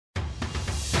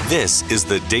This is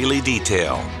the Daily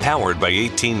Detail, powered by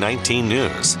 1819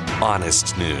 News.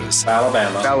 Honest news.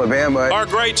 Alabama. Our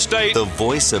great state. The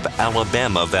voice of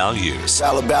Alabama values.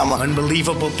 Alabama.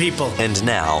 Unbelievable people. And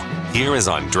now, here is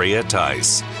Andrea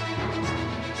Tice.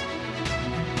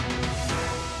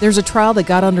 There's a trial that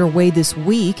got underway this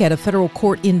week at a federal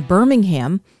court in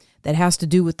Birmingham that has to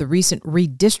do with the recent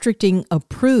redistricting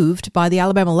approved by the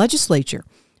Alabama legislature.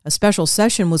 A special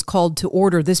session was called to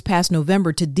order this past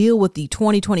November to deal with the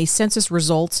 2020 census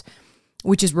results,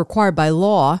 which is required by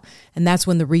law, and that's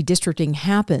when the redistricting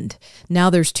happened. Now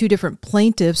there's two different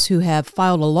plaintiffs who have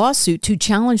filed a lawsuit to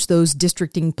challenge those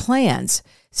districting plans.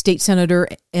 State Senator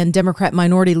and Democrat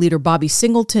Minority Leader Bobby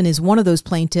Singleton is one of those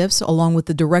plaintiffs, along with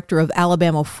the director of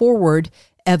Alabama Forward,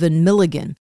 Evan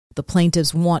Milligan. The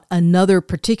plaintiffs want another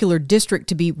particular district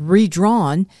to be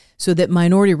redrawn so that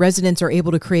minority residents are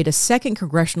able to create a second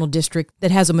congressional district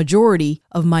that has a majority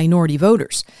of minority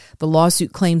voters. The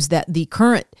lawsuit claims that the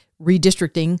current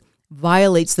redistricting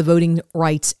violates the Voting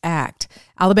Rights Act.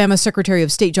 Alabama Secretary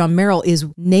of State John Merrill is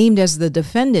named as the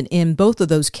defendant in both of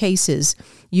those cases.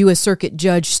 U.S. Circuit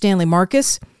Judge Stanley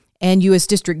Marcus and U.S.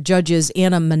 District Judges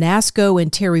Anna Manasco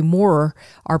and Terry Moorer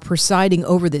are presiding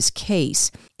over this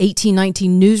case.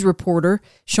 1819 News reporter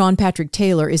Sean Patrick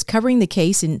Taylor is covering the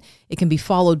case, and it can be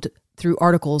followed through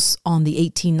articles on the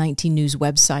 1819 News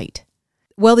website.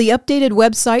 Well, the updated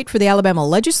website for the Alabama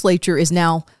legislature is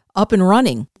now up and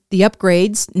running. The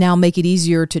upgrades now make it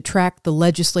easier to track the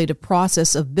legislative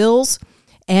process of bills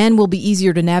and will be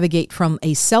easier to navigate from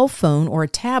a cell phone or a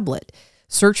tablet.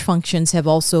 Search functions have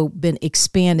also been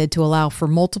expanded to allow for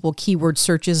multiple keyword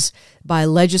searches by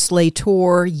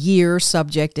legislator, year,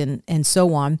 subject, and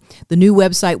so on. The new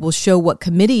website will show what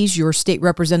committees your state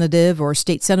representative or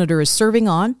state senator is serving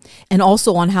on, and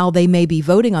also on how they may be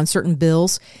voting on certain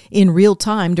bills in real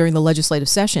time during the legislative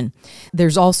session.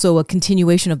 There's also a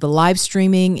continuation of the live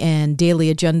streaming and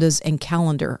daily agendas and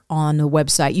calendar on the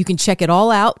website. You can check it all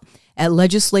out at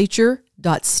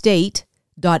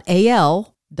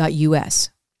legislature.state.al.us.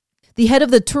 The head of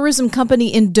the tourism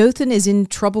company in Dothan is in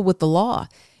trouble with the law.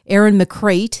 Aaron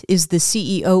McCrate is the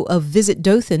CEO of Visit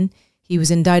Dothan. He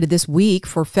was indicted this week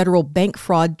for federal bank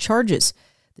fraud charges.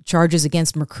 The charges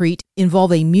against McCrate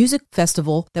involve a music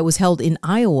festival that was held in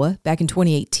Iowa back in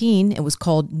 2018 and was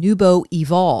called Nubo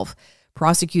Evolve.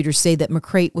 Prosecutors say that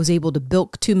McCrate was able to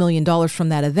bilk $2 million from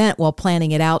that event while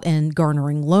planning it out and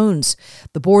garnering loans.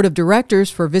 The board of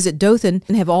directors for Visit Dothan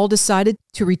have all decided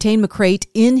to retain McCrate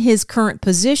in his current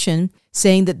position,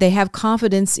 saying that they have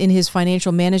confidence in his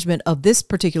financial management of this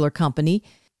particular company.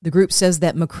 The group says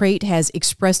that McCrate has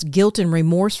expressed guilt and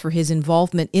remorse for his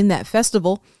involvement in that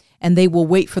festival, and they will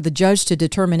wait for the judge to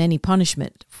determine any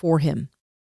punishment for him.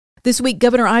 This week,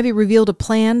 Governor Ivey revealed a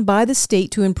plan by the state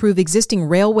to improve existing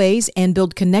railways and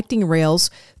build connecting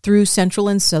rails through central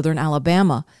and southern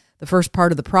Alabama. The first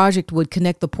part of the project would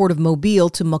connect the Port of Mobile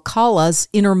to McCall's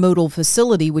intermodal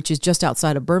facility, which is just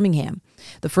outside of Birmingham.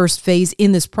 The first phase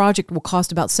in this project will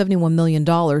cost about $71 million.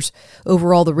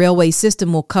 Overall, the railway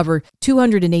system will cover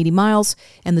 280 miles,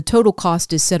 and the total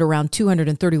cost is set around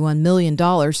 $231 million.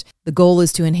 The goal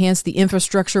is to enhance the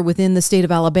infrastructure within the state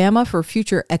of Alabama for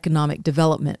future economic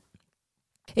development.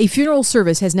 A funeral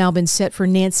service has now been set for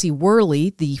Nancy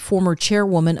Worley, the former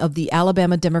chairwoman of the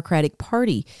Alabama Democratic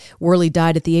Party. Worley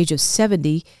died at the age of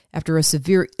 70 after a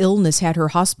severe illness had her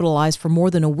hospitalized for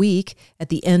more than a week at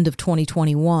the end of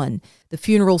 2021. The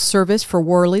funeral service for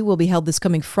Worley will be held this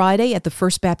coming Friday at the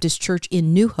First Baptist Church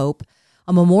in New Hope.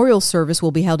 A memorial service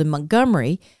will be held in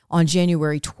Montgomery on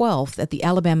January 12th at the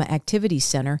Alabama Activities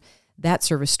Center. That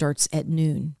service starts at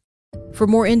noon. For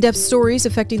more in-depth stories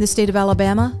affecting the state of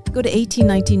Alabama, go to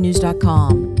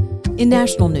 1819news.com. In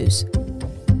national news,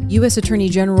 U.S. Attorney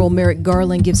General Merrick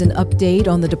Garland gives an update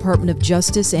on the Department of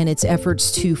Justice and its efforts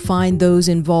to find those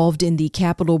involved in the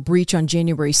Capitol breach on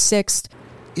January 6th.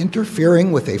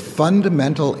 Interfering with a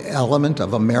fundamental element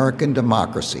of American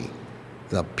democracy,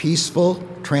 the peaceful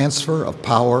transfer of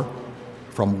power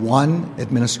from one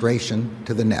administration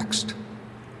to the next.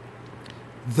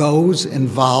 Those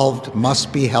involved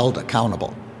must be held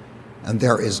accountable, and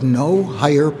there is no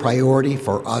higher priority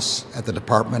for us at the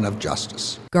Department of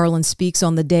Justice. Garland speaks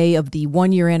on the day of the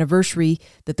one-year anniversary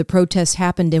that the protests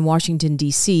happened in Washington,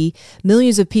 D.C.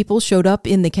 Millions of people showed up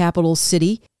in the capital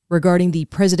city regarding the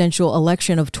presidential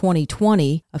election of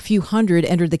 2020. A few hundred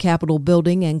entered the Capitol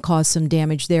building and caused some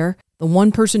damage there. The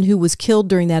one person who was killed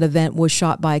during that event was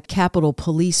shot by a Capitol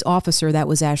police officer. That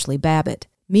was Ashley Babbitt.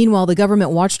 Meanwhile, the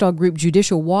government watchdog group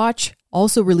Judicial Watch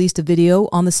also released a video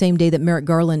on the same day that Merrick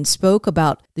Garland spoke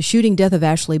about the shooting death of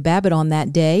Ashley Babbitt on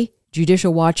that day.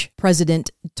 Judicial Watch President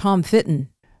Tom Fitton.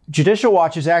 Judicial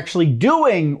Watch is actually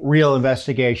doing real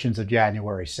investigations of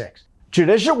January 6th.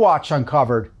 Judicial Watch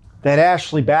uncovered that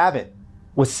Ashley Babbitt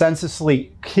was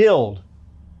senselessly killed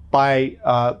by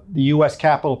the U.S.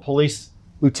 Capitol Police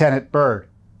Lieutenant Byrd.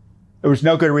 There was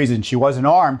no good reason. She wasn't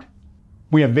armed.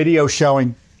 We have video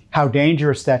showing how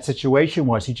dangerous that situation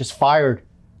was. He just fired,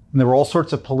 and there were all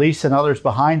sorts of police and others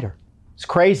behind her. It's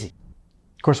crazy.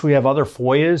 Of course, we have other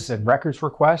FOIAs and records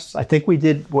requests.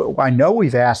 I know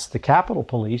we've asked the Capitol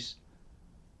Police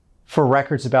for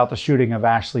records about the shooting of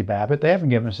Ashley Babbitt. They haven't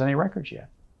given us any records yet.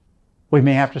 We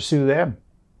may have to sue them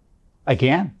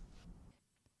again.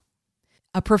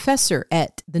 A professor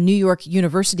at the New York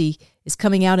University is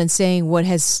coming out and saying what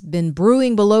has been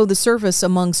brewing below the surface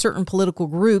among certain political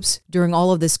groups during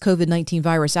all of this COVID-19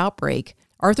 virus outbreak.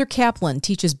 Arthur Kaplan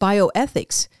teaches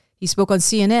bioethics. He spoke on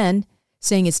CNN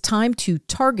saying it's time to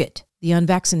target the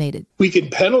unvaccinated. We can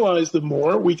penalize them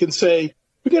more. We can say,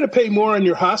 we're going to pay more on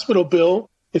your hospital bill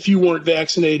if you weren't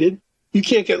vaccinated. You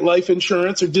can't get life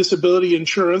insurance or disability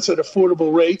insurance at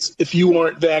affordable rates if you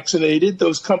aren't vaccinated.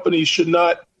 Those companies should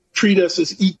not treat us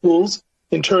as equals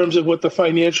in terms of what the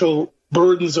financial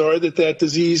burdens are that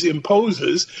disease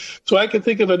imposes. So I can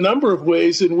think of a number of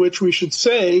ways in which we should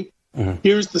say,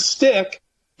 here's the stick,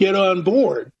 get on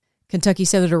board. Kentucky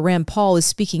Senator Rand Paul is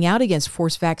speaking out against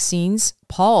forced vaccines.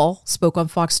 Paul spoke on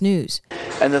Fox News.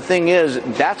 And the thing is,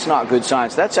 that's not good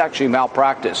science. That's actually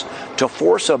malpractice. To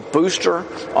force a booster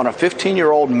on a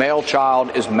 15-year-old male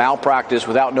child is malpractice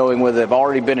without knowing whether they've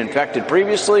already been infected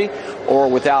previously or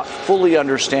without fully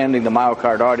understanding the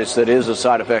myocarditis that is a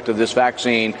side effect of this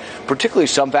vaccine. Particularly,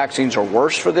 some vaccines are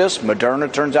worse for this.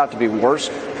 Moderna turns out to be worse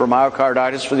for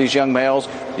myocarditis for these young males.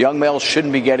 Young males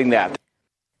shouldn't be getting that.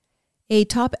 A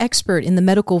top expert in the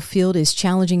medical field is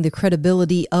challenging the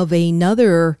credibility of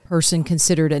another person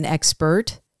considered an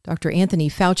expert. Dr. Anthony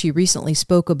Fauci recently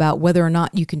spoke about whether or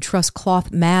not you can trust cloth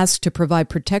masks to provide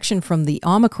protection from the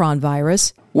Omicron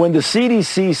virus. When the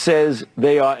CDC says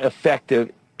they are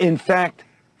effective, in fact,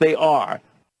 they are.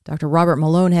 Dr. Robert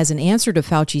Malone has an answer to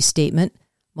Fauci's statement.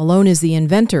 Malone is the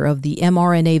inventor of the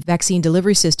mRNA vaccine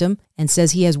delivery system and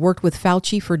says he has worked with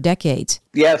Fauci for decades.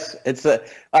 Yes, it's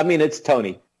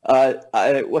Tony.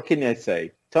 What can I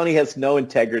say? Tony has no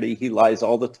integrity. He lies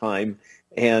all the time.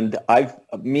 And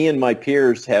me and my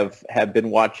peers have been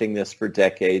watching this for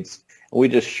decades. We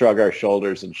just shrug our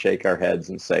shoulders and shake our heads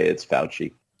and say it's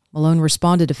Fauci. Malone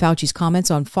responded to Fauci's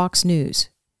comments on Fox News.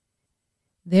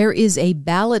 There is a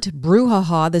ballot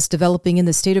brouhaha that's developing in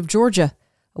the state of Georgia.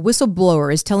 A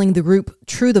whistleblower is telling the group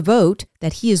True the Vote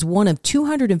that he is one of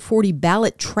 240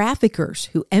 ballot traffickers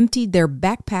who emptied their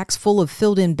backpacks full of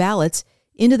filled-in ballots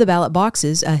into the ballot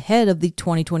boxes ahead of the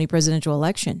 2020 presidential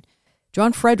election.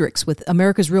 John Fredericks with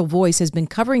America's Real Voice has been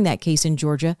covering that case in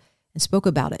Georgia and spoke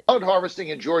about it. Ballot harvesting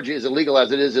in Georgia is illegal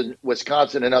as it is in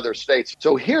Wisconsin and other states.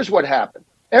 So here's what happened.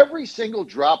 Every single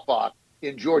drop box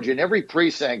in Georgia, in every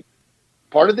precinct,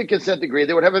 part of the consent decree,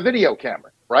 they would have a video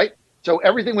camera, right? So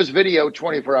everything was video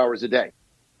 24 hours a day.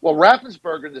 Well,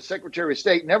 Raffensperger, the Secretary of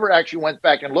State, never actually went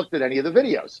back and looked at any of the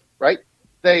videos, right?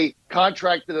 They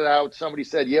contracted it out. Somebody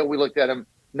said, yeah, we looked at them.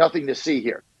 Nothing to see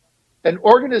here. An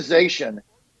organization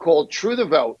called True the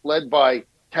Vote, led by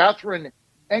Catherine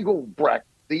Engelbrecht,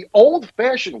 the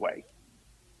old-fashioned way,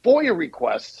 FOIA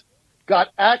requests, got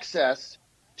access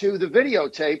to the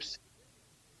videotapes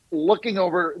looking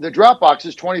over the drop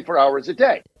boxes 24 hours a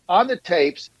day. On the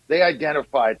tapes, they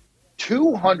identified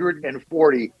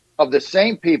 240 of the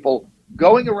same people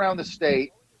going around the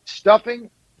state, stuffing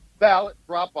ballot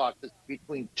drop boxes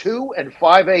between 2 and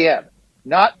 5 a.m.,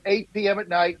 not 8 p.m. at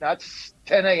night, not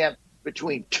 10 a.m.,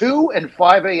 between 2 and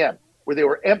 5 a.m., where they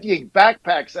were emptying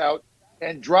backpacks out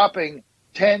and dropping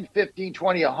 10, 15,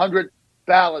 20, 100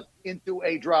 ballots into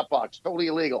a drop box. Totally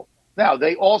illegal. Now,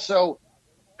 they also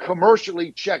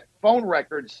commercially checked phone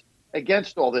records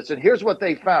against all this. And here's what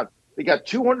they found. They got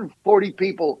 240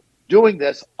 people doing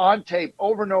this on tape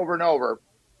over and over and over.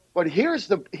 But here's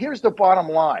the bottom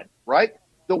line, right?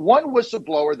 The one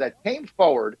whistleblower that came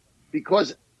forward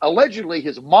because allegedly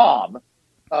his mom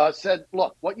said,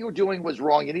 look, what you were doing was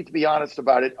wrong. You need to be honest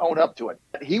about it. Own up to it.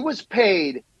 He was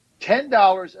paid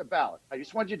 $10 a ballot. I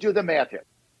just want you to do the math here.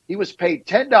 He was paid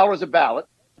 $10 a ballot,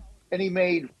 and he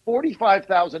made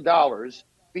 $45,000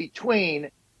 between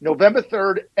November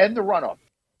 3rd and the runoff.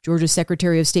 Georgia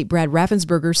Secretary of State Brad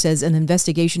Raffensperger says an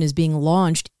investigation is being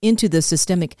launched into the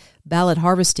systemic ballot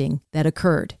harvesting that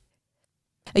occurred.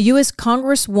 A U.S.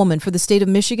 Congresswoman for the state of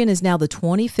Michigan is now the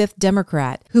 25th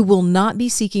Democrat who will not be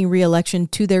seeking re-election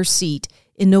to their seat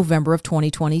in November of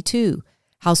 2022.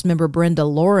 House member Brenda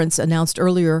Lawrence announced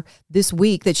earlier this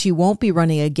week that she won't be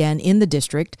running again in the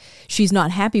district. She's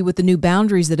not happy with the new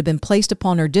boundaries that have been placed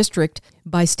upon her district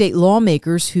by state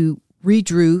lawmakers who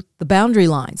redrew the boundary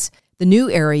lines. The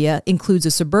new area includes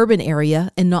a suburban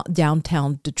area and not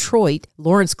downtown Detroit.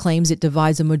 Lawrence claims it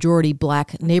divides a majority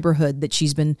black neighborhood that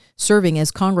she's been serving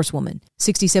as Congresswoman.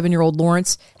 67-year-old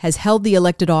Lawrence has held the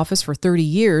elected office for 30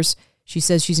 years. She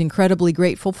says she's incredibly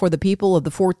grateful for the people of the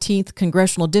 14th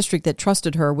Congressional District that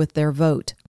trusted her with their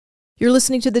vote. You're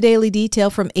listening to the Daily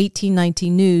Detail from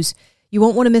 1819 News. You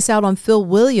won't want to miss out on Phil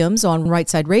Williams on Right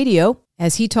Side Radio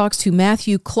as he talks to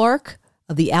Matthew Clark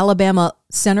of the Alabama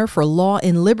Center for Law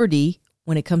and Liberty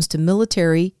when it comes to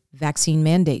military vaccine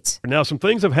mandates. Now, some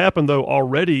things have happened, though,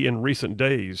 already in recent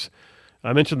days.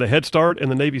 I mentioned the Head Start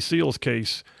and the Navy SEALs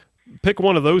case. Pick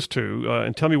one of those two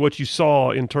and tell me what you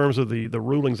saw in terms of the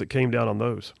rulings that came down on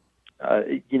those.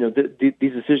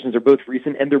 These decisions are both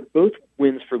recent, and they're both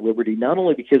wins for liberty, not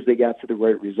only because they got to the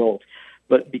right result,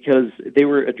 but because they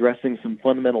were addressing some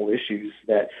fundamental issues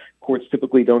that courts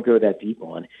typically don't go that deep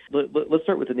on. Let's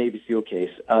start with the Navy SEAL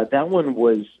case. That one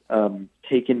was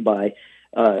taken by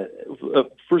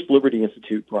First Liberty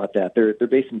Institute brought that. They're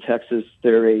based in Texas.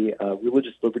 They're a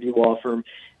religious liberty law firm,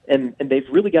 and they've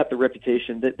really got the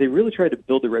reputation that they really try to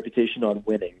build their reputation on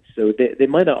winning. So they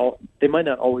might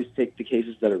not always take the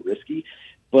cases that are risky,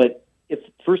 but if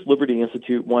First Liberty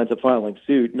Institute winds up filing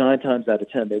suit, 9 times out of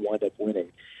 10 they wind up winning.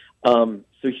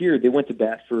 So here they went to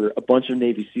bat for a bunch of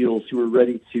Navy SEALs who were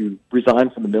ready to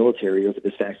resign from the military over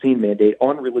this vaccine mandate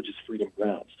on religious freedom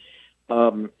grounds.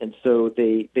 And so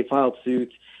they filed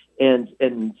suit, and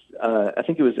I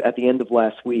think it was at the end of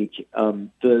last week,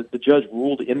 the judge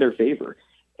ruled in their favor.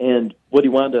 And what he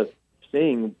wound up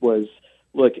saying was,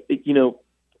 look,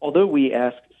 although we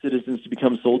ask citizens to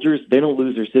become soldiers, they don't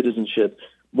lose their citizenship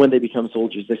when they become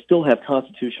soldiers. They still have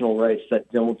constitutional rights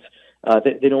that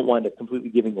they don't wind up completely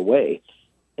giving away.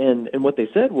 And what they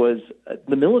said was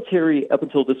the military up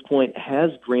until this point has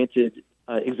granted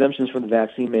exemptions from the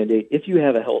vaccine mandate if you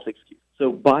have a health excuse.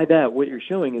 So by that, what you're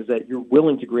showing is that you're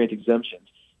willing to grant exemptions.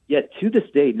 Yet to this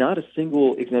day, not a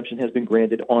single exemption has been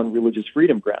granted on religious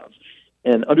freedom grounds.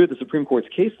 And under the Supreme Court's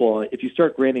case law, if you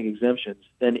start granting exemptions,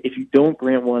 then if you don't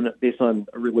grant one based on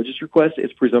a religious request,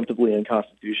 it's presumptively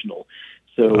unconstitutional.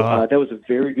 So that was a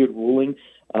very good ruling.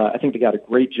 I think they got a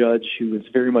great judge who was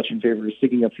very much in favor of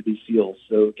sticking up for these SEALs.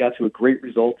 So it got to a great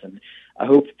result, and I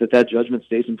hope that judgment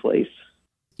stays in place.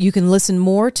 You can listen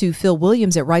more to Phil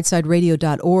Williams at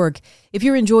rightsideradio.org. If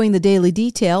you're enjoying the Daily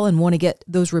Detail and want to get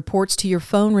those reports to your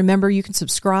phone, remember you can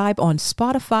subscribe on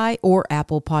Spotify or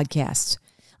Apple Podcasts.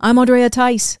 I'm Andrea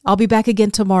Tice. I'll be back again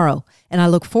tomorrow, and I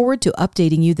look forward to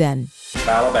updating you then.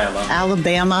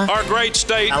 Alabama. Our great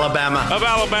state. Alabama. Of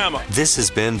Alabama. This has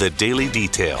been the Daily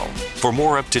Detail. For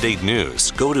more up-to-date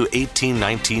news, go to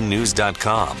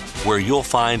 1819news.com, where you'll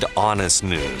find honest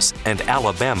news and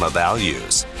Alabama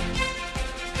values.